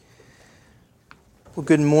Well,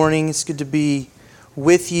 good morning. It's good to be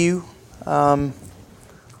with you.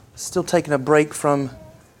 Still taking a break from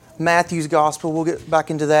Matthew's Gospel. We'll get back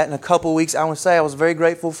into that in a couple weeks. I want to say I was very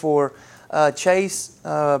grateful for Chase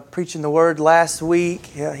preaching the Word last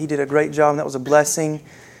week. Yeah, he did a great job, and that was a blessing.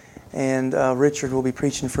 And Richard will be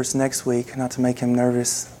preaching for us next week, not to make him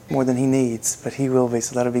nervous more than he needs, but he will be,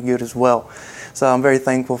 so that'll be good as well. So I'm very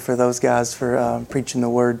thankful for those guys for preaching the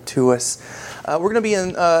Word to us. We're going to be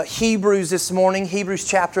in Hebrews this morning, Hebrews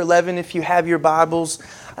chapter 11. If you have your Bibles,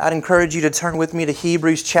 I'd encourage you to turn with me to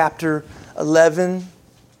Hebrews chapter 11.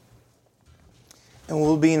 And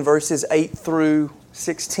we'll be in verses 8 through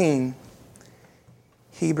 16.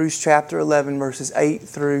 Hebrews chapter 11, verses 8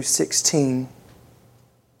 through 16.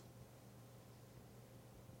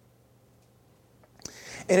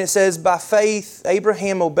 And it says, "By faith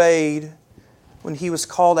Abraham obeyed when he was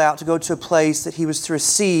called out to go to a place that he was to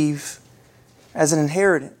receive as an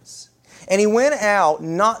inheritance. And he went out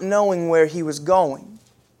not knowing where he was going.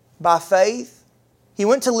 By faith, he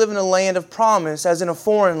went to live in a land of promise, as in a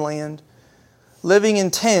foreign land, living in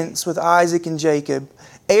tents with Isaac and Jacob,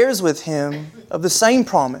 heirs with him of the same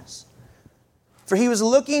promise. For he was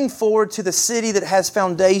looking forward to the city that has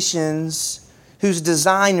foundations, whose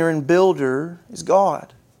designer and builder is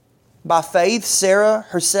God. By faith, Sarah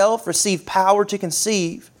herself received power to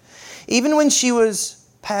conceive, even when she was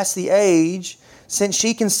past the age, since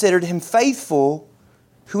she considered him faithful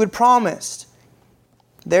who had promised.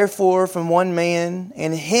 Therefore, from one man,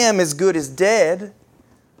 and him as good as dead,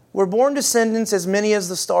 were born descendants as many as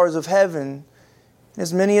the stars of heaven,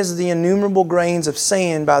 as many as the innumerable grains of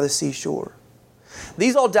sand by the seashore.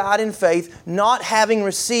 These all died in faith, not having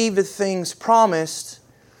received the things promised,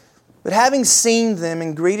 but having seen them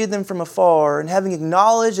and greeted them from afar, and having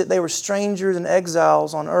acknowledged that they were strangers and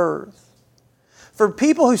exiles on earth. For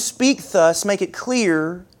people who speak thus make it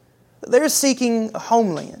clear that they're seeking a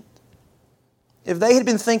homeland. If they had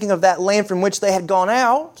been thinking of that land from which they had gone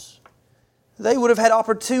out, they would have had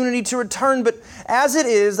opportunity to return. But as it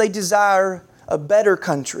is, they desire a better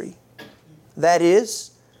country, that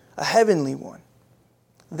is, a heavenly one.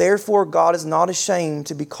 Therefore, God is not ashamed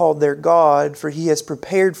to be called their God, for He has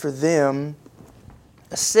prepared for them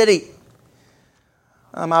a city."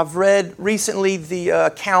 I've read recently the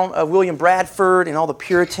account of William Bradford and all the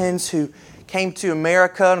Puritans who came to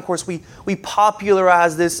America. And of course, we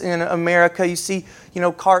popularized this in America. You see,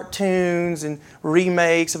 cartoons and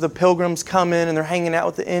remakes of the Pilgrims coming and they're hanging out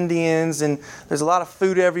with the Indians and there's a lot of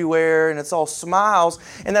food everywhere and it's all smiles.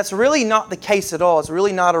 And that's really not the case at all. It's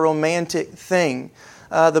really not a romantic thing.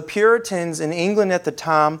 The Puritans in England at the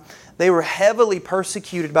time, they were heavily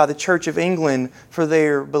persecuted by the Church of England for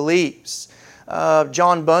their beliefs.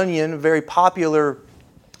 John Bunyan, a very popular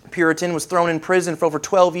Puritan, was thrown in prison for over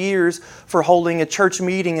 12 years for holding a church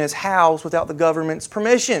meeting in his house without the government's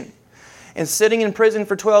permission. And sitting in prison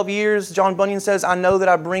for 12 years, John Bunyan says, "I know that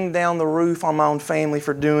I bring down the roof on my own family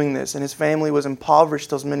for doing this." And his family was impoverished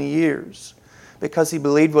those many years because he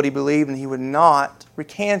believed what he believed and he would not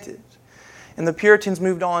recant it. And the Puritans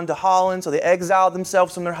moved on to Holland, so they exiled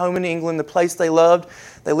themselves from their home in England, the place they loved.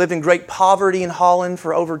 They lived in great poverty in Holland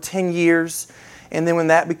for over 10 years. And then when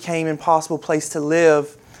that became an impossible place to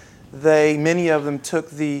live, many of them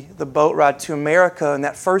took the boat ride to America. And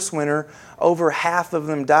that first winter, over half of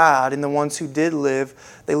them died. And the ones who did live,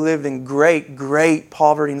 they lived in great, great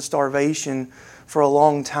poverty and starvation for a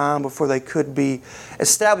long time before they could be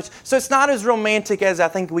established. So it's not as romantic as I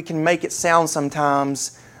think we can make it sound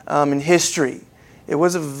sometimes in history. It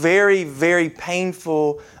was a very, very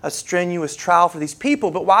painful, strenuous trial for these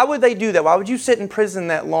people. But why would they do that? Why would you sit in prison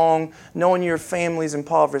that long knowing your family's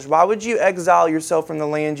impoverished? Why would you exile yourself from the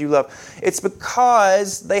land you love? It's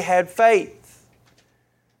because they had faith.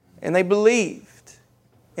 And they believed.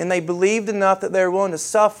 And they believed enough that they were willing to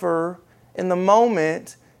suffer in the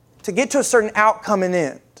moment to get to a certain outcome and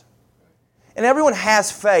end. And everyone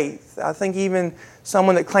has faith. I think even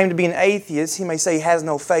someone that claimed to be an atheist, he may say he has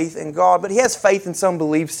no faith in God, but he has faith in some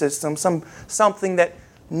belief system, something that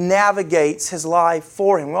navigates his life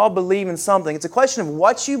for him. We all believe in something. It's a question of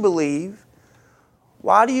what you believe,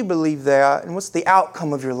 why do you believe that, and what's the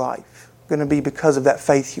outcome of your life going to be because of that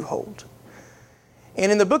faith you hold.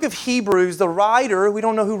 And in the book of Hebrews, the writer, we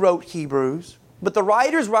don't know who wrote Hebrews, but the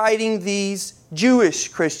writer's writing these Jewish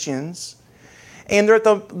Christians, and they're at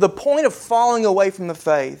the point of falling away from the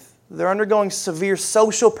faith. They're undergoing severe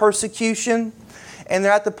social persecution. And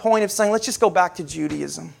they're at the point of saying, let's just go back to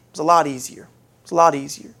Judaism. It's a lot easier. It's a lot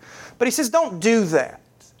easier. But he says, don't do that.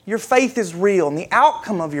 Your faith is real. And the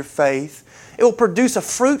outcome of your faith, it will produce a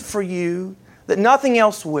fruit for you that nothing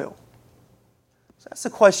else will. So that's the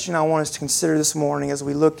question I want us to consider this morning as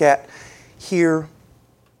we look at here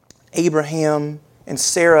Abraham and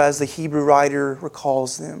Sarah, as the Hebrew writer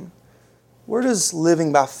recalls them. Where does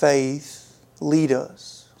living by faith lead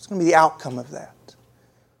us? What's going to be the outcome of that?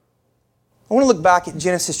 I want to look back at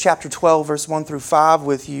Genesis chapter 12, verse 1 through 5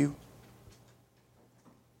 with you.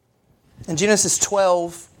 In Genesis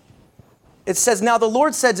 12, it says, "Now the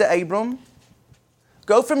Lord said to Abram,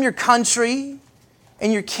 go from your country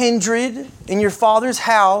and your kindred and your father's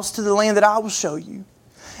house to the land that I will show you.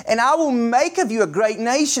 And I will make of you a great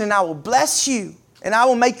nation, and I will bless you, and I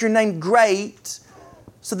will make your name great,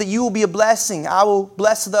 so that you will be a blessing. I will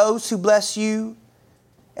bless those who bless you,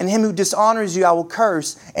 and him who dishonors you I will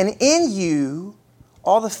curse. And in you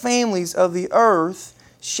all the families of the earth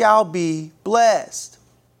shall be blessed."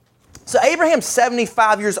 So Abraham's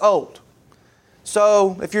 75 years old.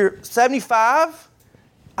 So if you're 75,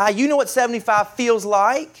 you know what 75 feels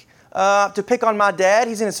like. To pick on my dad,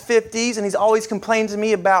 he's in his 50s and he's always complained to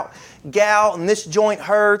me about gout and this joint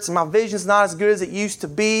hurts and my vision's not as good as it used to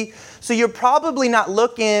be. So you're probably not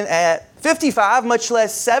looking at 55, much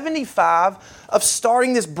less 75, of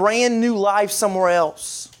starting this brand new life somewhere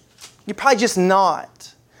else. You're probably just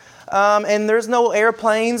not. And there's no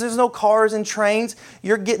airplanes, there's no cars and trains.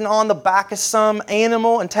 You're getting on the back of some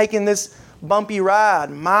animal and taking this bumpy ride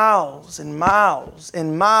miles and miles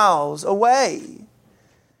and miles away.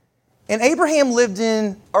 And Abraham lived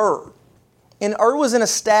in Ur. And Ur was an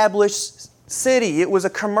established city. It was a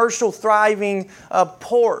commercial, thriving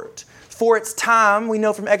port. For its time, we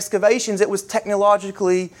know from excavations, it was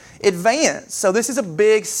technologically advanced. So this is a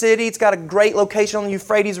big city. It's got a great location on the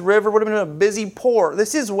Euphrates River. Would have been a busy port.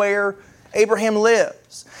 This is where Abraham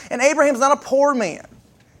lives. And Abraham's not a poor man.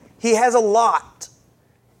 He has a lot.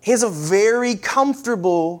 He has a very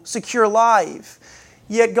comfortable, secure life.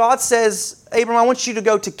 Yet God says, Abram, I want you to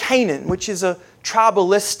go to Canaan, which is a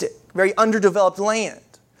tribalistic, very underdeveloped land.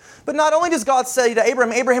 But not only does God say to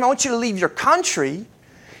Abraham, Abraham, I want you to leave your country.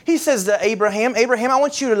 He says to Abraham, Abraham, I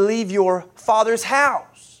want you to leave your father's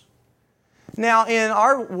house. Now, in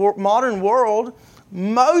our modern world,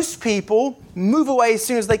 most people move away as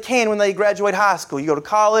soon as they can when they graduate high school. You go to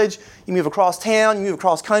college, you move across town, you move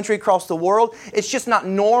across country, across the world. It's just not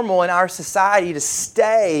normal in our society to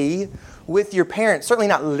stay with your parents, certainly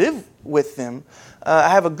not live with them. I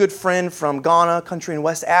have a good friend from Ghana, a country in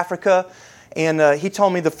West Africa, and he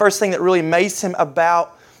told me the first thing that really amazed him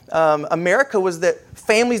about America was that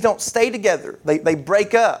families don't stay together. They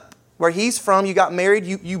break up. Where he's from, you got married,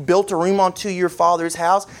 you built a room onto your father's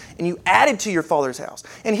house, and you added to your father's house.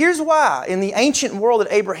 And here's why. In the ancient world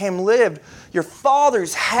that Abraham lived, your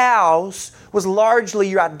father's house was largely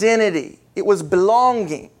your identity. It was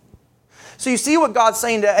belonging. So you see what God's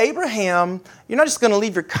saying to Abraham, you're not just going to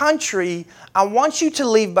leave your country, I want you to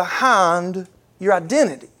leave behind your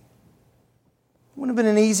identity. It wouldn't have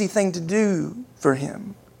been an easy thing to do for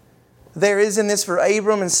him. There is in this for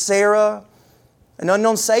Abram and Sarah an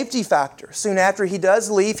unknown safety factor. Soon after he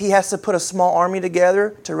does leave, he has to put a small army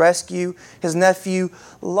together to rescue his nephew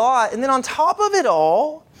Lot. And then on top of it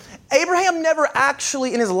all, Abraham never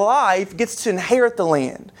actually in his life gets to inherit the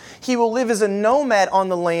land. He will live as a nomad on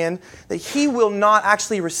the land that he will not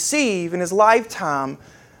actually receive in his lifetime.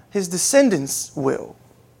 His descendants will.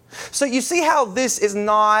 So you see how this is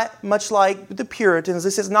not much like the Puritans.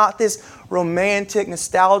 This is not this romantic,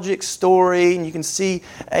 nostalgic story. And you can see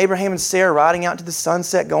Abraham and Sarah riding out to the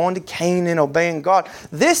sunset, going to Canaan, obeying God.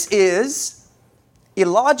 This is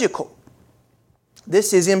illogical.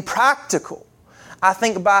 This is impractical. I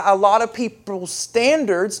think by a lot of people's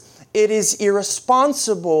standards, it is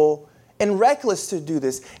irresponsible and reckless to do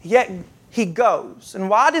this. Yet he goes. And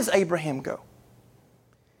why does Abraham go?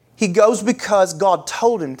 He goes because God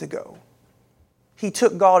told him to go. He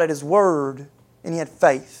took God at His word and he had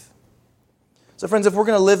faith. So friends, if we're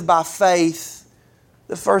going to live by faith,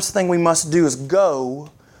 the first thing we must do is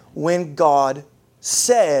go when God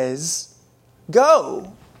says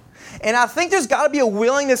go. And I think there's got to be a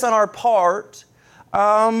willingness on our part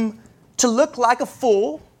to look like a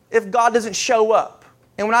fool if God doesn't show up.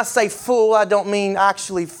 And when I say fool, I don't mean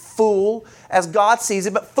actually fool as God sees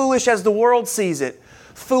it, but foolish as the world sees it.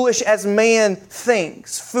 Foolish as man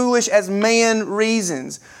thinks. Foolish as man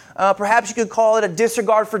reasons. Perhaps you could call it a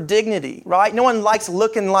disregard for dignity, right? No one likes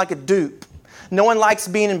looking like a dupe. No one likes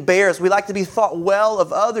being embarrassed. We like to be thought well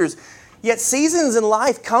of others. Yet seasons in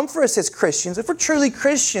life come for us as Christians, if we're truly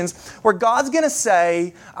Christians, where God's going to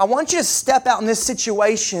say, I want you to step out in this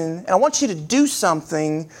situation and I want you to do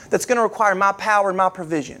something that's going to require my power and my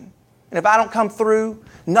provision. And if I don't come through,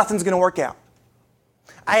 nothing's going to work out.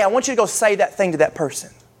 Hey, I want you to go say that thing to that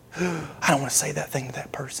person. I don't want to say that thing to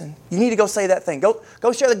that person. You need to go say that thing.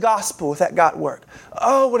 Go share the gospel with that guy at work.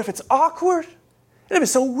 Oh, what if it's awkward? It'd be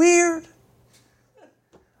so weird.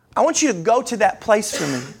 I want you to go to that place for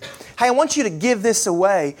me. Hey, I want you to give this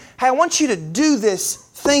away. Hey, I want you to do this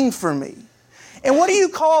thing for me. And what do you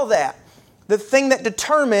call that? The thing that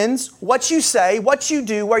determines what you say, what you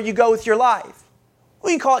do, where you go with your life.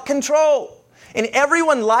 Well, you call it control. And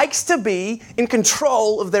everyone likes to be in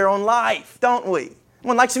control of their own life, don't we?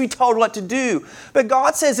 Everyone likes to be told what to do. But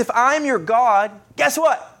God says, if I'm your God, guess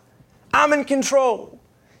what? I'm in control.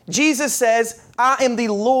 Jesus says, I am the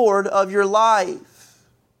Lord of your life.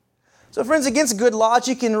 So friends, against good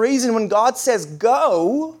logic and reason, when God says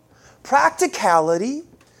go, practicality,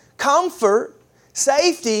 comfort,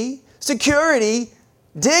 safety, security,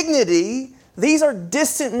 dignity, these are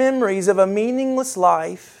distant memories of a meaningless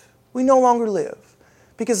life we no longer live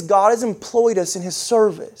because God has employed us in His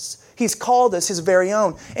service. He's called us His very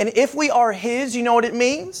own. And if we are His, you know what it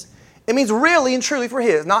means? It means really and truly if we're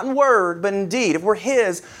His, not in word, but in deed. If we're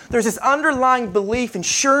His, there's this underlying belief and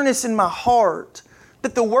sureness in my heart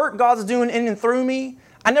that the work God's doing in and through me,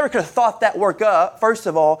 I never could have thought that work up, first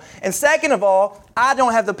of all. And second of all, I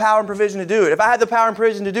don't have the power and provision to do it. If I had the power and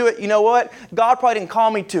provision to do it, you know what? God probably didn't call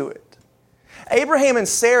me to it. Abraham and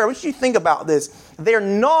Sarah, what should you think about this? They're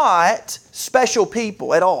not special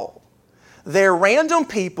people at all. They're random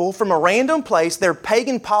people from a random place. They're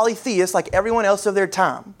pagan polytheists like everyone else of their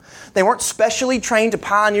time. They weren't specially trained to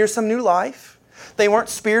pioneer some new life. They weren't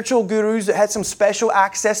spiritual gurus that had some special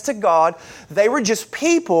access to God. They were just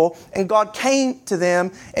people, and God came to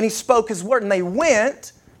them, and He spoke His word. And they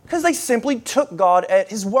went because they simply took God at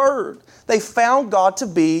His word. They found God to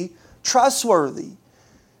be trustworthy.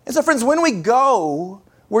 And so friends, when we go,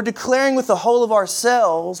 we're declaring with the whole of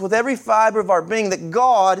ourselves, with every fiber of our being, that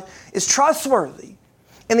God is trustworthy.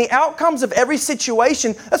 And the outcomes of every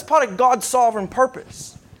situation, that's part of God's sovereign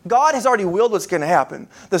purpose. God has already willed what's going to happen.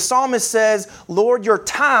 The psalmist says, Lord, your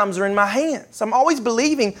times are in my hands. I'm always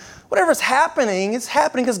believing whatever's happening is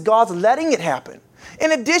happening because God's letting it happen.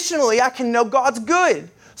 And additionally, I can know God's good.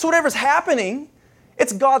 So whatever's happening,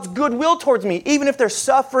 it's God's goodwill towards me. Even if there's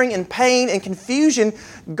suffering and pain and confusion,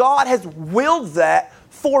 God has willed that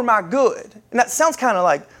for my good. And that sounds kind of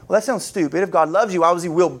like, well, that sounds stupid. If God loves you, why would He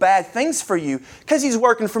will bad things for you? Because He's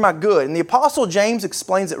working for my good. And the Apostle James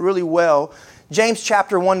explains it really well. James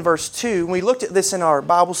chapter 1, verse 2. We looked at this in our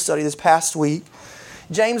Bible study this past week.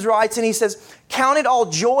 James writes and he says, "Count it all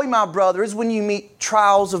joy, my brothers, when you meet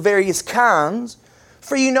trials of various kinds,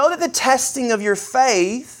 for you know that the testing of your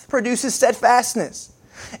faith produces steadfastness.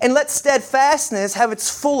 And let steadfastness have its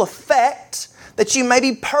full effect, that you may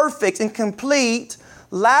be perfect and complete,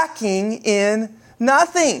 lacking in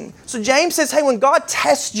nothing." So James says, hey, when God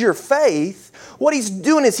tests your faith, what He's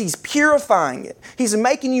doing is He's purifying it. He's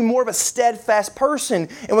making you more of a steadfast person.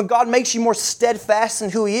 And when God makes you more steadfast in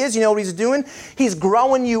who He is, you know what He's doing? He's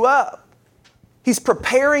growing you up. He's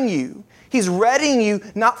preparing you. He's readying you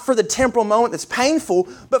not for the temporal moment that's painful,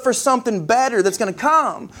 but for something better that's going to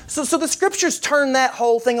come. So the Scriptures turn that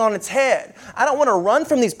whole thing on its head. I don't want to run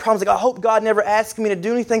from these problems. Like, I hope God never asks me to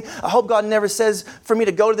do anything. I hope God never says for me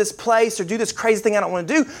to go to this place or do this crazy thing I don't want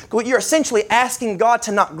to do. But you're essentially asking God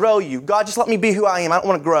to not grow you. God, just let me be who I am. I don't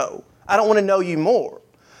want to grow. I don't want to know you more.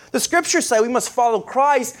 The Scriptures say we must follow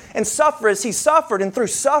Christ and suffer as He suffered. And through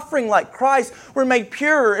suffering like Christ, we're made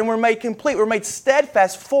pure and we're made complete. We're made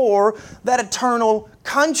steadfast for that eternal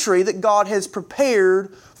country that God has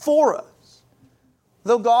prepared for us.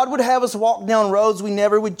 Though God would have us walk down roads we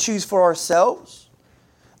never would choose for ourselves,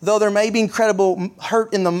 though there may be incredible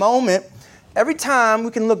hurt in the moment, every time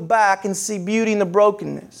we can look back and see beauty in the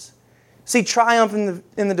brokenness. See triumph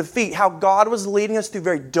in the defeat, how God was leading us through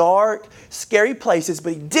very dark, scary places,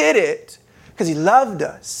 but He did it because He loved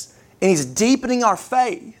us and He's deepening our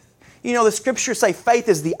faith. You know, the Scriptures say faith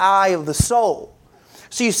is the eye of the soul.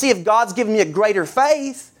 So you see, if God's given me a greater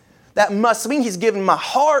faith, that must mean He's given my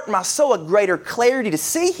heart, my soul, a greater clarity to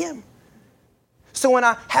see Him. So when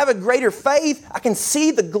I have a greater faith, I can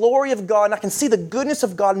see the glory of God and I can see the goodness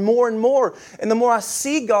of God more and more. And the more I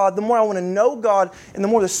see God, the more I want to know God, and the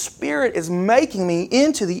more the Spirit is making me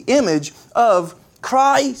into the image of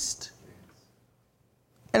Christ.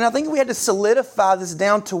 And I think if we had to solidify this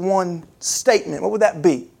down to one statement, what would that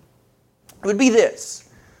be? It would be this: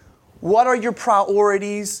 what are your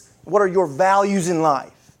priorities? What are your values in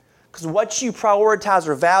life? Because what you prioritize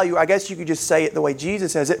or value, I guess you could just say it the way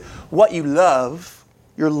Jesus says it, what you love,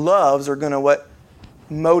 your loves are going to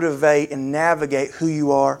motivate and navigate who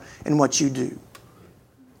you are and what you do.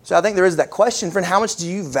 So I think there is that question, friend, how much do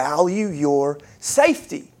you value your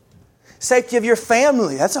safety? Safety of your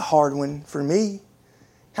family, that's a hard one for me.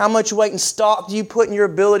 How much weight and stock do you put in your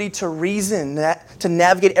ability to reason, to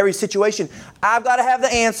navigate every situation? I've got to have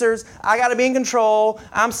the answers. I got to be in control.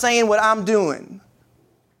 I'm saying what I'm doing.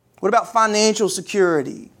 What about financial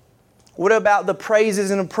security? What about the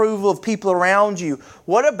praises and approval of people around you?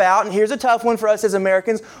 What about, and here's a tough one for us as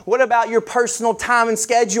Americans, what about your personal time and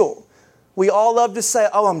schedule? We all love to say,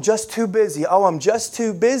 oh, I'm just too busy. Oh, I'm just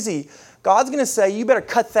too busy. God's going to say, you better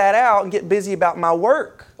cut that out and get busy about my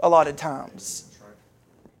work a lot of times.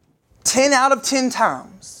 10 out of 10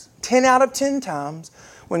 times,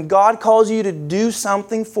 when God calls you to do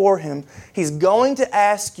something for Him, He's going to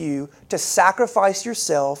ask you to sacrifice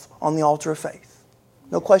yourself on the altar of faith.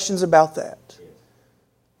 No questions about that.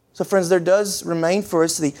 So friends, there does remain for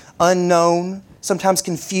us the unknown, sometimes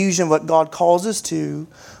confusion of what God calls us to,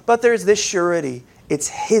 but there's this surety. It's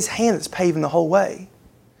His hand that's paving the whole way.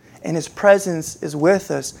 And His presence is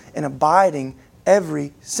with us and abiding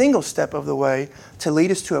every single step of the way to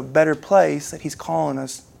lead us to a better place that He's calling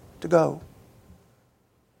us to go.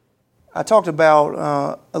 I talked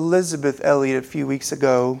about Elizabeth Elliot a few weeks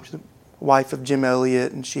ago. She's the wife of Jim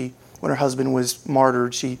Elliot, and when her husband was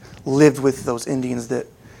martyred, she lived with those Indians that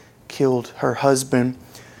killed her husband.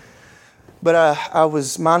 But I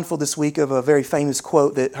was mindful this week of a very famous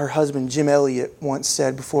quote that her husband, Jim Elliot, once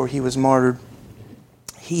said before he was martyred.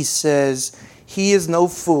 He says, "He is no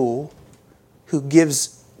fool who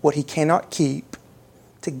gives what he cannot keep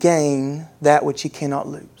to gain that which he cannot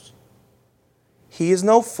lose." He is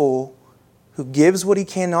no fool who gives what he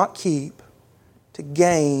cannot keep to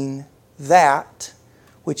gain that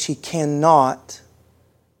which he cannot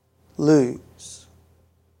lose.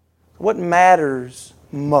 What matters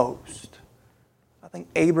most? I think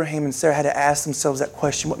Abraham and Sarah had to ask themselves that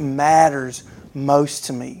question. What matters most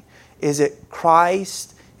to me? Is it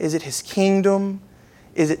Christ? Is it His kingdom?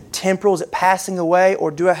 Is it temporal? Is it passing away?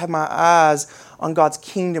 Or do I have my eyes on God's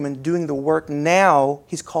kingdom and doing the work now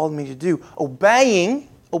He's called me to do? Obeying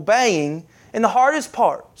in the hardest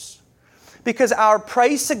parts. Because our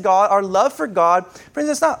praise to God, our love for God, friends,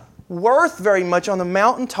 it's not worth very much on the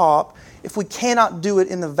mountaintop if we cannot do it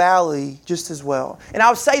in the valley just as well. And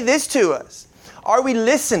I'll say this to us. Are we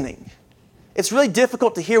listening? It's really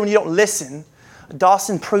difficult to hear when you don't listen.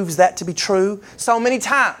 Dawson proves that to be true so many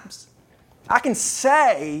times. I can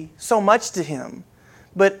say so much to him,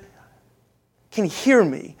 but can he hear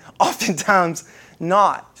me? Oftentimes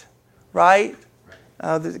not, right?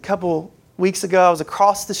 A couple weeks ago, I was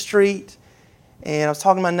across the street, and I was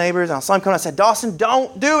talking to my neighbors, and I saw him coming. I said, "Dawson,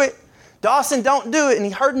 don't do it. Dawson, don't do it." And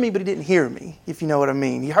he heard me, but he didn't hear me, if you know what I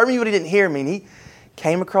mean. He heard me, but he didn't hear me. And he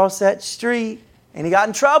came across that street, and he got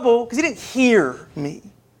in trouble because he didn't hear me.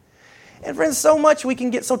 And friends, so much we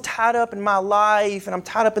can get so tied up in my life, and I'm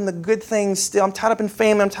tied up in the good things still. I'm tied up in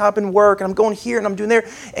family, I'm tied up in work, and I'm going here and I'm doing there.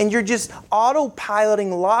 And you're just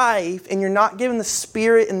autopiloting life, and you're not giving the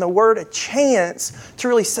Spirit and the Word a chance to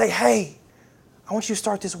really say, "Hey, I want you to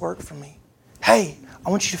start this work for me. Hey,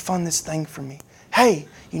 I want you to fund this thing for me. Hey,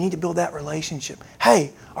 you need to build that relationship.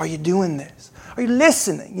 Hey, are you doing this? Are you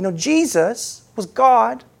listening?" Jesus was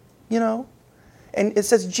God, And it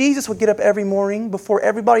says Jesus would get up every morning before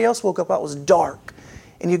everybody else woke up. It was dark.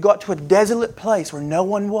 And he'd go out to a desolate place where no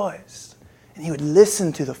one was. And he would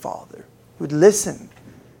listen to the Father. He would listen.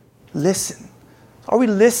 Listen. Are we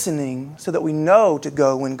listening so that we know to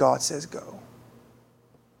go when God says go?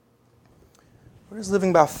 Where does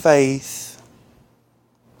living by faith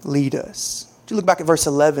lead us? If you look back at verse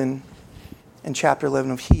 11 in chapter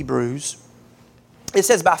 11 of Hebrews, it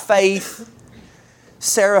says, "By faith,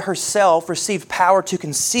 Sarah herself received power to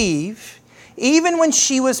conceive, even when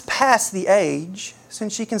she was past the age,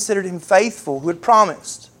 since she considered him faithful who had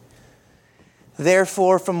promised.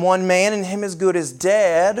 Therefore, from one man, and him as good as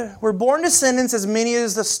dead, were born descendants as many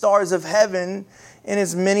as the stars of heaven, and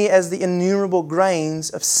as many as the innumerable grains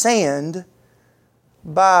of sand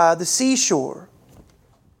by the seashore."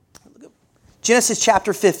 Genesis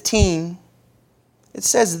chapter 15. It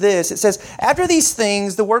says this. It says, "After these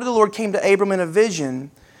things, the word of the Lord came to Abram in a vision.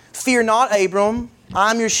 'Fear not, Abram.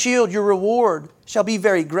 I am your shield. Your reward shall be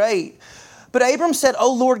very great.' But Abram said,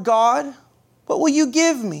 'O Lord God, what will you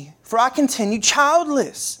give me? For I continue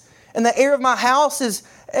childless. And the heir of my house is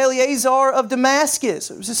Eleazar of Damascus.'"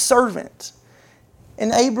 It was his servant.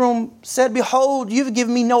 "And Abram said, 'Behold, you have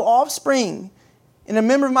given me no offspring, and a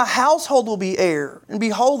member of my household will be heir.' And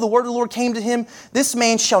behold, the word of the Lord came to him, 'This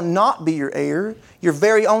man shall not be your heir. Your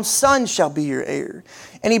very own son shall be your heir.'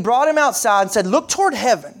 And he brought him outside and said, 'Look toward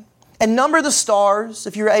heaven and number the stars,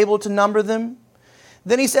 if you are able to number them.'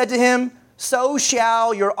 Then he said to him, 'So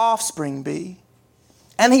shall your offspring be.'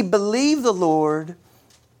 And he believed the Lord,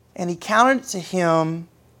 and he counted it to him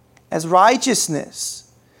as righteousness.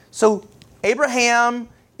 So Abraham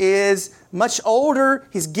is much older.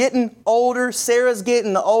 He's getting older. Sarah's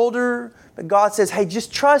getting older. But God says, hey,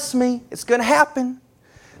 just trust me. It's going to happen.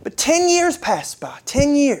 But 10 years passed by.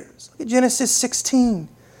 10 years. Look at Genesis 16.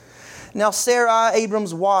 Now Sarai,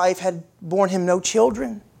 Abram's wife, had borne him no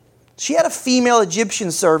children. She had a female Egyptian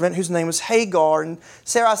servant whose name was Hagar. And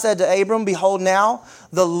Sarai said to Abram, behold, now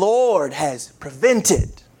the Lord has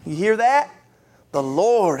prevented. You hear that? The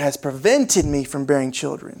Lord has prevented me from bearing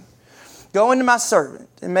children. Go into my servant,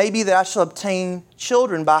 and maybe that I shall obtain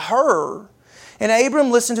children by her. And Abram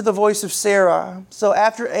listened to the voice of Sarai. So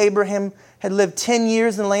after Abraham had lived 10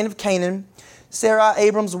 years in the land of Canaan, Sarai,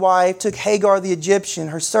 Abram's wife, took Hagar the Egyptian,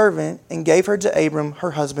 her servant, and gave her to Abram,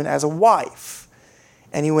 her husband, as a wife.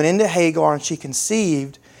 And he went into Hagar, and she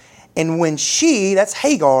conceived. And when she, that's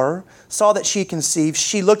Hagar, saw that she conceived,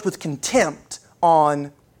 she looked with contempt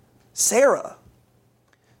on Sarah.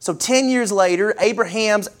 So 10 years later,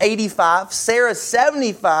 Abraham's 85, Sarah's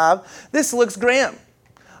 75. This looks grim.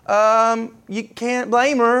 You can't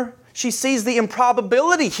blame her. She sees the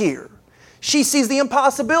improbability here. She sees the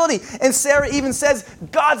impossibility. And Sarah even says,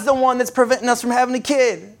 God's the one that's preventing us from having a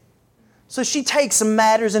kid. So she takes some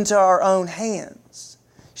matters into her own hands.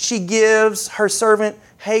 She gives her servant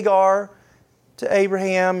Hagar to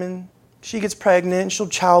Abraham, and she gets pregnant, and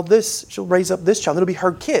she'll raise up this child. It'll be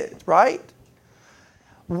her kid, right?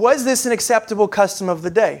 Was this an acceptable custom of the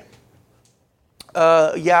day?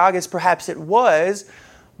 Yeah, I guess perhaps it was,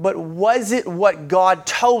 but was it what God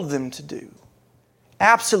told them to do?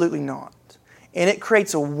 Absolutely not. And it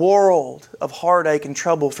creates a world of heartache and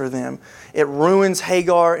trouble for them. It ruins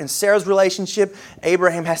Hagar and Sarah's relationship.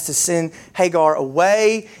 Abraham has to send Hagar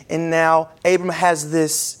away, and now Abraham has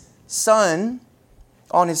this son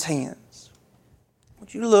on his hands. I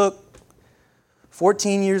want you to look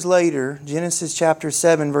 14 years later, Genesis chapter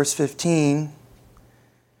 7, verse 15.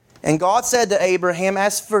 And God said to Abraham,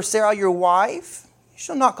 as for Sarah your wife, you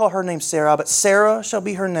shall not call her name Sarah, but Sarah shall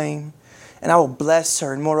be her name. And I will bless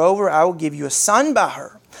her. And moreover, I will give you a son by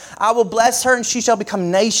her. I will bless her, and she shall become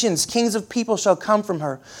nations. Kings of people shall come from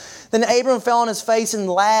her. Then Abram fell on his face and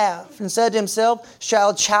laughed and said to himself, shall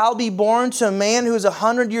a child be born to a man who is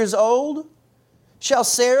 100 years old? Shall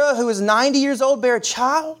Sarah, who is 90 years old, bear a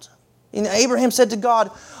child? And Abraham said to God,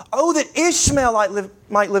 oh, that Ishmael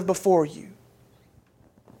might live before you.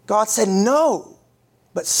 God said, no,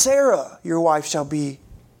 but Sarah, your wife, shall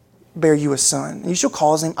bear you a son. And you shall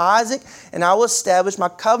call his name Isaac, and I will establish my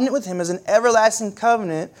covenant with him as an everlasting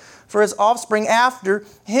covenant for his offspring after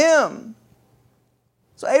him.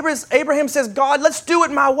 So Abraham says, God, let's do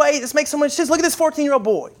it my way. This makes so much sense. Look at this 14-year-old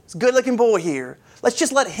boy. This good-looking boy here. Let's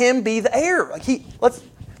just let him be the heir.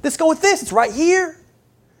 Let's go with this. It's right here.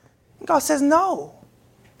 And God says, no.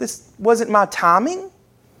 This wasn't my timing.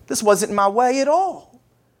 This wasn't my way at all.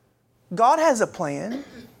 God has a plan.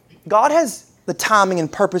 God has the timing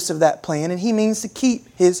and purpose of that plan, and He means to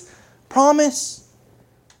keep His promise.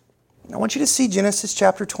 I want you to see Genesis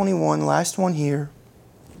chapter 21, last one here.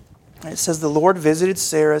 It says, the Lord visited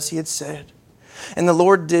Sarah as He had said, and the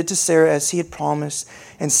Lord did to Sarah as He had promised,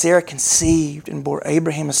 and Sarah conceived and bore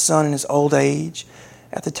Abraham a son in his old age,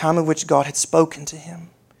 at the time of which God had spoken to him.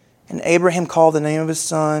 And Abraham called the name of his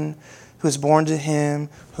son, who was born to him,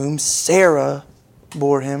 whom Sarah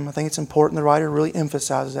bore him. I think it's important the writer really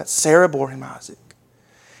emphasizes that. Sarah bore him Isaac.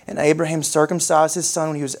 And Abraham circumcised his son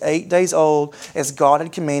when he was 8 days old, as God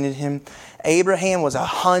had commanded him. Abraham was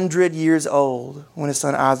 100 years old when his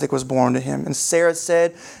son Isaac was born to him. And Sarah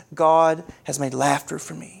said, God has made laughter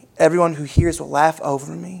for me. Everyone who hears will laugh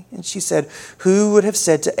over me. And she said, who would have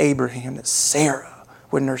said to Abraham that Sarah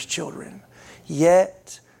would nurse children?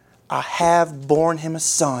 Yet I have borne him a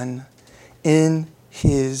son in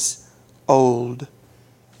his old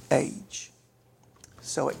age.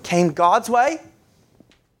 So it came God's way,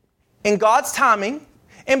 in God's timing,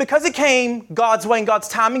 and because it came God's way and God's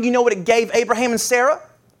timing, you know what it gave Abraham and Sarah?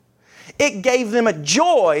 It gave them a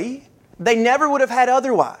joy they never would have had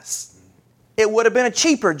otherwise. It would have been a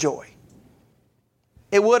cheaper joy.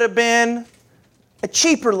 It would have been a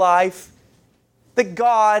cheaper life that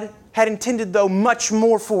God had intended, though, much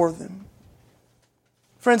more for them.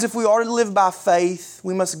 Friends, if we are to live by faith,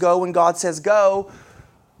 we must go when God says go.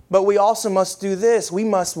 But we also must do this. We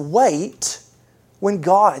must wait when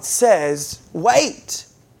God says wait.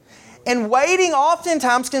 And waiting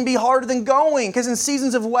oftentimes can be harder than going, because in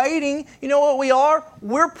seasons of waiting, you know what we are?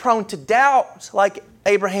 We're prone to doubt, like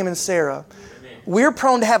Abraham and Sarah. We're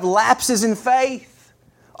prone to have lapses in faith.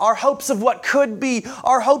 Our hopes of what could be,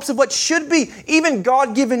 our hopes of what should be, even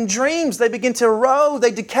God-given dreams, they begin to erode, they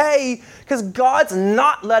decay, because God's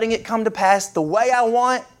not letting it come to pass the way I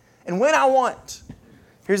want and when I want.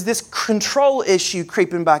 Here's this control issue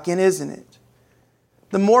creeping back in, isn't it?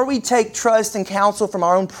 The more we take trust and counsel from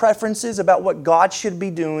our own preferences about what God should be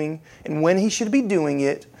doing and when He should be doing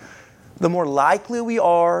it, the more likely we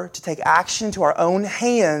are to take action into our own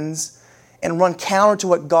hands and run counter to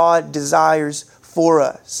what God desires for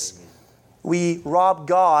us. We rob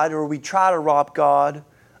God, or we try to rob God,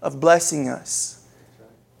 of blessing us.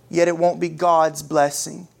 Yet it won't be God's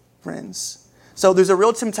blessing, friends. So there's a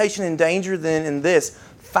real temptation and danger then in this: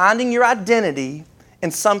 finding your identity in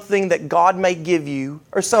something that God may give you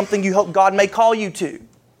or something you hope God may call you to.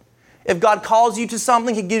 If God calls you to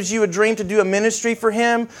something, He gives you a dream to do a ministry for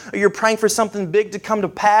Him, or you're praying for something big to come to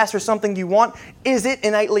pass or something you want, is it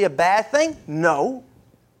innately a bad thing? No.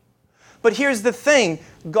 But here's the thing.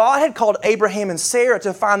 God had called Abraham and Sarah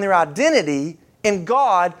to find their identity in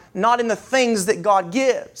God, not in the things that God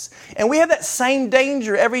gives. And we have that same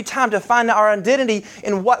danger every time to find our identity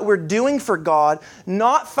in what we're doing for God,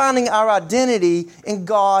 not finding our identity in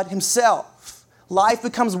God Himself. Life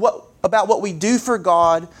becomes about what we do for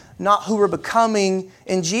God, not who we're becoming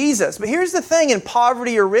in Jesus. But here's the thing, in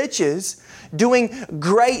poverty or riches, doing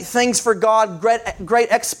great things for God, great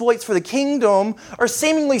exploits for the kingdom, or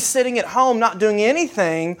seemingly sitting at home not doing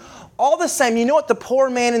anything, all the same, you know what the poor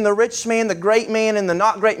man and the rich man, the great man and the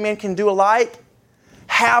not great man can do alike?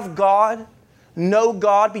 Have God, know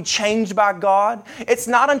God, be changed by God. It's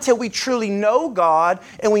not until we truly know God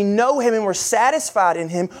and we know Him and we're satisfied in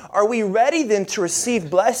Him are we ready then to receive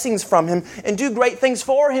blessings from Him and do great things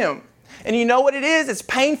for Him. And you know what it is? It's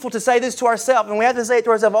painful to say this to ourselves, and we have to say it to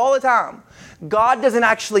ourselves all the time. God doesn't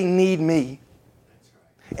actually need me.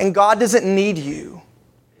 And God doesn't need you.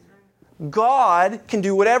 God can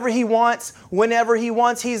do whatever He wants, whenever He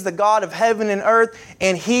wants. He's the God of heaven and earth,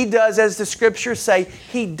 and He does, as the Scriptures say,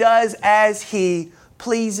 He does as He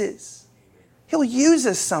pleases. He'll use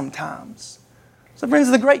us sometimes. So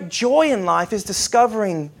friends, the great joy in life is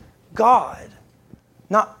discovering God.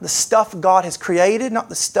 Not the stuff God has created, not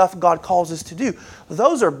the stuff God calls us to do.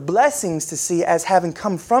 Those are blessings to see as having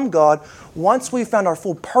come from God once we've found our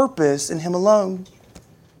full purpose in Him alone.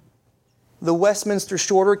 The Westminster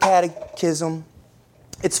Shorter Catechism,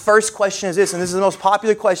 its first question is this, and this is the most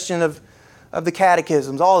popular question of the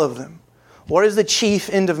catechisms, all of them. What is the chief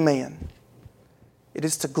end of man? It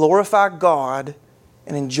is to glorify God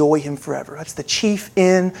and enjoy Him forever. That's the chief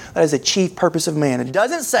end. That is the chief purpose of man. It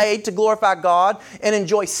doesn't say to glorify God and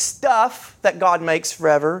enjoy stuff that God makes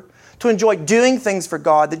forever, to enjoy doing things for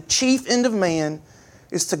God. The chief end of man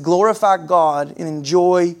is to glorify God and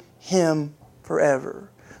enjoy Him forever.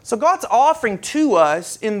 So God's offering to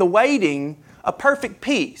us in the waiting a perfect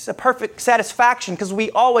peace, a perfect satisfaction, because we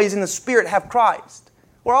always in the Spirit have Christ.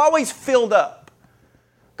 We're always filled up.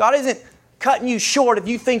 God isn't cutting you short if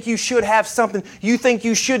you think you should have something, you think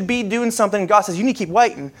you should be doing something, and God says, you need to keep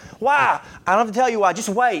waiting. Why? I don't have to tell you why. Just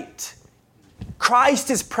wait. Christ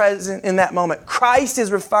is present in that moment. Christ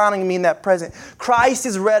is refining me in that present. Christ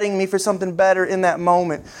is readying me for something better in that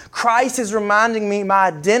moment. Christ is reminding me my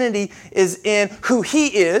identity is in who He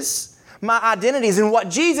is. My identity is in what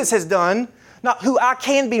Jesus has done, not who I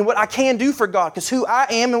can be and what I can do for God. Because who I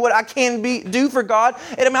am and what I can do for God,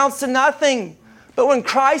 it amounts to nothing. But when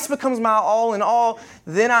Christ becomes my all in all,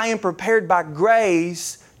 then I am prepared by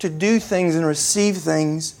grace to do things and receive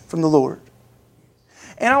things from the Lord.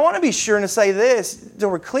 And I want to be sure to say this, so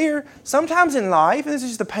we're clear, sometimes in life, and this is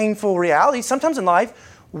just a painful reality, sometimes in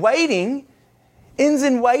life, waiting ends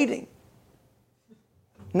in waiting.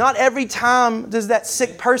 Not every time does that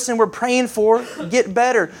sick person we're praying for get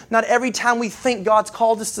better. Not every time we think God's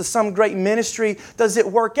called us to some great ministry does it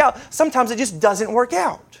work out. Sometimes it just doesn't work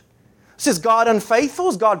out. So is God unfaithful?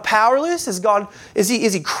 Is God powerless? Is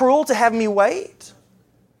he cruel to have me wait?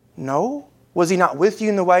 No. Was He not with you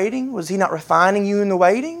in the waiting? Was He not refining you in the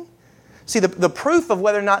waiting? See, the proof of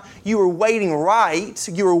whether or not you were waiting right,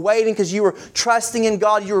 you were waiting because you were trusting in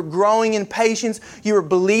God, you were growing in patience, you were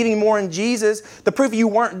believing more in Jesus. The proof you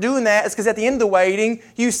weren't doing that is because at the end of the waiting,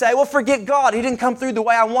 you say, well, forget God. He didn't come through the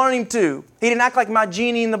way I wanted Him to. He didn't act like my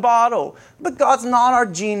genie in the bottle. But God's not our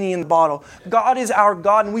genie in the bottle. God is our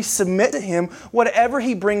God, and we submit to Him whatever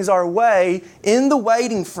He brings our way in the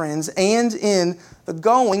waiting, friends, and in the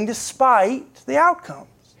going, despite the outcomes.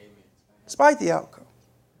 Despite the outcome.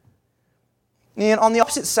 And on the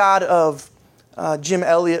opposite side of Jim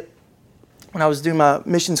Elliot, when I was doing my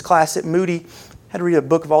missions class at Moody, I had to read a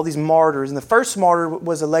book of all these martyrs. And the first martyr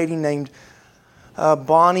was a lady named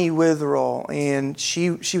Bonnie Witherell. And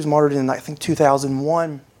she was martyred in, I think,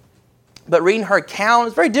 2001. But reading her account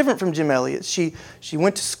is very different from Jim Elliot's. She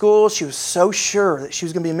went to school. She was so sure that she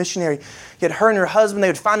was going to be a missionary. Yet her and her husband, they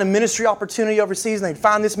would find a ministry opportunity overseas, and they'd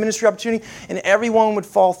find this ministry opportunity, and everyone would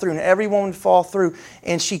fall through, and everyone would fall through.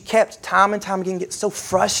 And she kept time and time again get so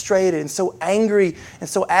frustrated and so angry and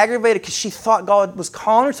so aggravated because she thought God was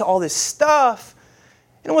calling her to all this stuff,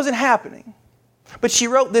 and it wasn't happening. But she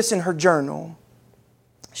wrote this in her journal.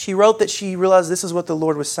 She wrote that she realized this is what the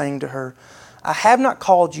Lord was saying to her. I have not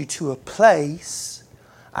called you to a place.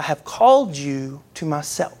 I have called you to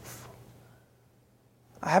myself.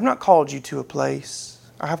 I have not called you to a place.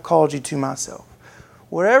 I have called you to myself.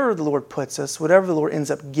 Wherever the Lord puts us, whatever the Lord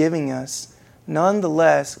ends up giving us,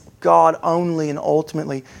 nonetheless, God only and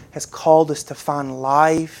ultimately has called us to find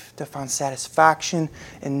life, to find satisfaction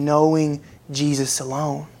in knowing Jesus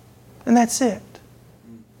alone. And that's it.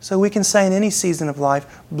 So we can say in any season of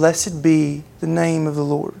life, blessed be the name of the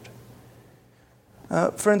Lord.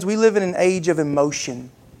 Friends, we live in an age of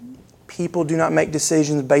emotion. People do not make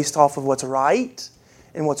decisions based off of what's right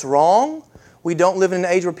and what's wrong. We don't live in an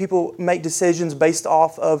age where people make decisions based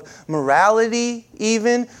off of morality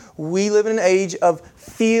even. We live in an age of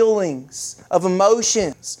feelings, of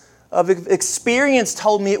emotions, of experience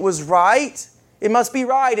told me it was right. It must be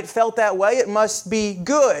right. It felt that way. It must be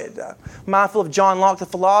good. Mindful of John Locke, the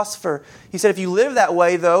philosopher. He said if you live that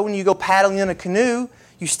way, though, when you go paddling in a canoe,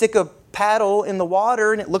 you stick a paddle in the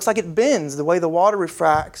water and it looks like it bends the way the water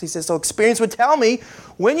refracts. He says, so experience would tell me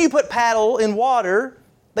when you put paddle in water,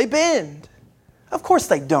 they bend. Of course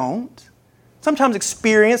they don't. Sometimes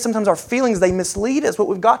experience, sometimes our feelings, they mislead us. What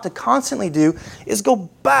we've got to constantly do is go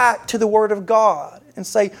back to the Word of God and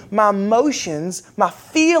say, my emotions, my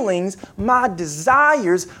feelings, my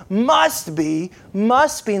desires must be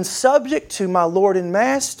and subject to my Lord and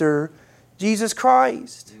Master, Jesus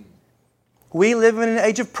Christ. We live in an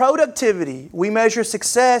age of productivity. We measure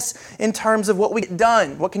success in terms of what we get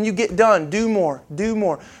done. What can you get done? Do more, do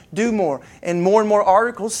more, do more. And more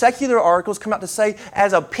articles, secular articles, come out to say,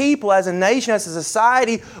 as a people, as a nation, as a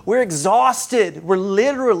society, we're exhausted. We're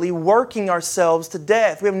literally working ourselves to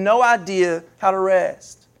death. We have no idea how to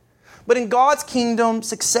rest. But in God's kingdom,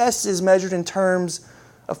 success is measured in terms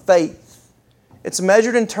of faith. It's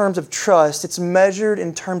measured in terms of trust. It's measured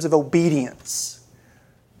in terms of obedience.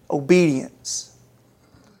 Obedience.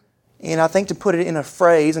 And I think to put it in a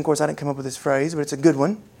phrase, and of course I didn't come up with this phrase, but it's a good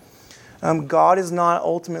one. God is not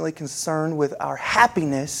ultimately concerned with our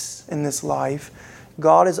happiness in this life.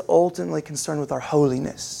 God is ultimately concerned with our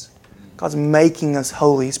holiness. God's making us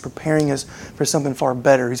holy. He's preparing us for something far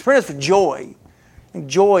better. He's preparing us for joy. And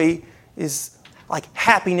joy is like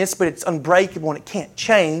happiness, but it's unbreakable and it can't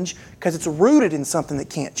change because it's rooted in something that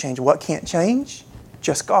can't change. What can't change?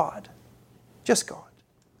 Just God. Just God.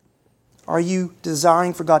 Are you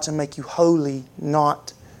desiring for God to make you holy,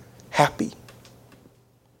 not happy?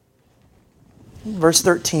 Verse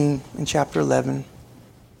 13 in chapter 11.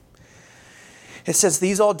 It says,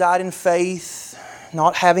 these all died in faith,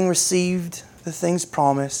 not having received the things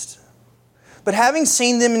promised, but having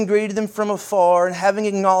seen them and greeted them from afar, and having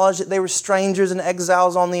acknowledged that they were strangers and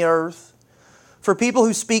exiles on the earth. For people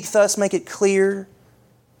who speak thus make it clear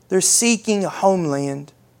they're seeking a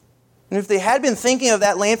homeland. And if they had been thinking of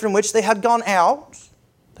that land from which they had gone out,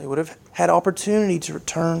 they would have had opportunity to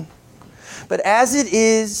return. But as it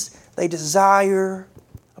is, they desire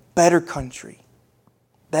a better country.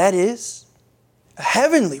 That is, a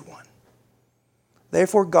heavenly one.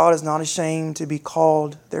 Therefore, God is not ashamed to be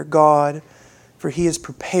called their God, for He has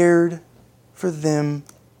prepared for them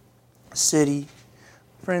a city.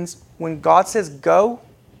 Friends, when God says go,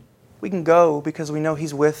 we can go because we know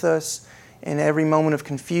He's with us. In every moment of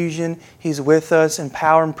confusion, He's with us in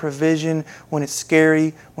power and provision. When it's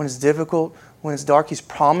scary, when it's difficult, when it's dark, He's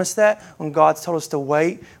promised that. When God's told us to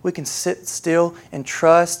wait, we can sit still and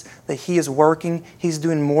trust that He is working. He's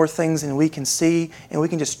doing more things than we can see, and we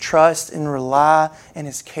can just trust and rely in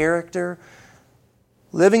His character.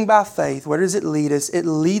 Living by faith, where does it lead us? It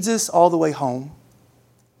leads us all the way home.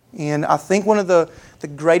 And I think one of the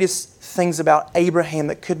greatest things about Abraham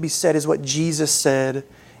that could be said is what Jesus said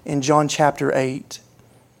in John chapter 8.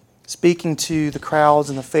 Speaking to the crowds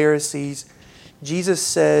and the Pharisees, Jesus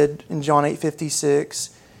said in John 8:56,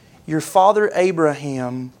 your father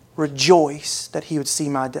Abraham rejoiced that he would see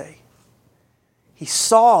my day. He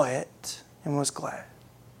saw it and was glad.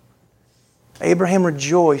 Abraham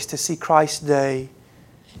rejoiced to see Christ's day,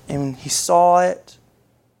 and he saw it.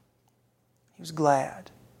 He was glad.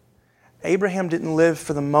 Abraham didn't live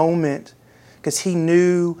for the moment because he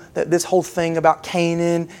knew that this whole thing about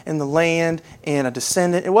Canaan and the land and a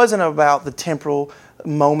descendant, it wasn't about the temporal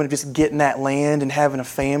moment of just getting that land and having a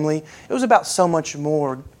family. It was about so much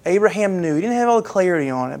more. Abraham knew. He didn't have all the clarity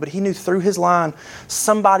on it, but he knew through his line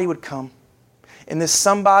somebody would come. And this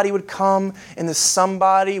somebody would come, and this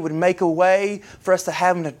somebody would make a way for us to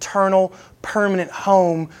have an eternal, permanent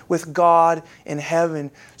home with God in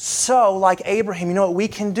heaven. So, like Abraham, you know what we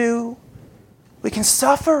can do? We can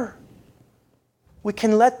suffer. We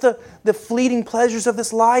can let the fleeting pleasures of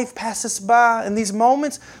this life pass us by. In these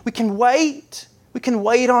moments, we can wait. We can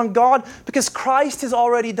wait on God because Christ has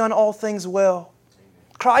already done all things well.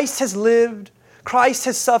 Christ has lived. Christ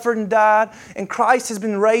has suffered and died, and Christ has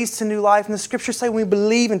been raised to new life. And the Scriptures say when we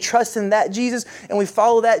believe and trust in that Jesus, and we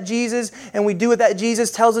follow that Jesus, and we do what that Jesus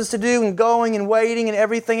tells us to do, and going and waiting and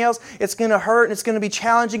everything else, it's going to hurt and it's going to be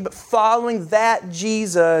challenging, but following that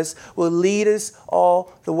Jesus will lead us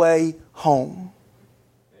all the way home.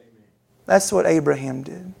 Amen. That's what Abraham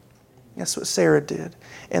did. That's what Sarah did.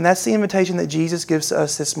 And that's the invitation that Jesus gives to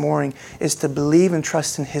us this morning, is to believe and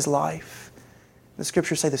trust in His life. The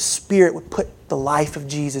Scriptures say the Spirit would put the life of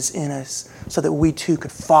Jesus in us so that we too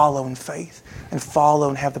could follow in faith and follow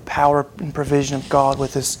and have the power and provision of God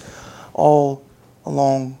with us all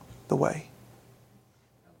along the way.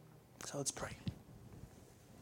 So let's pray.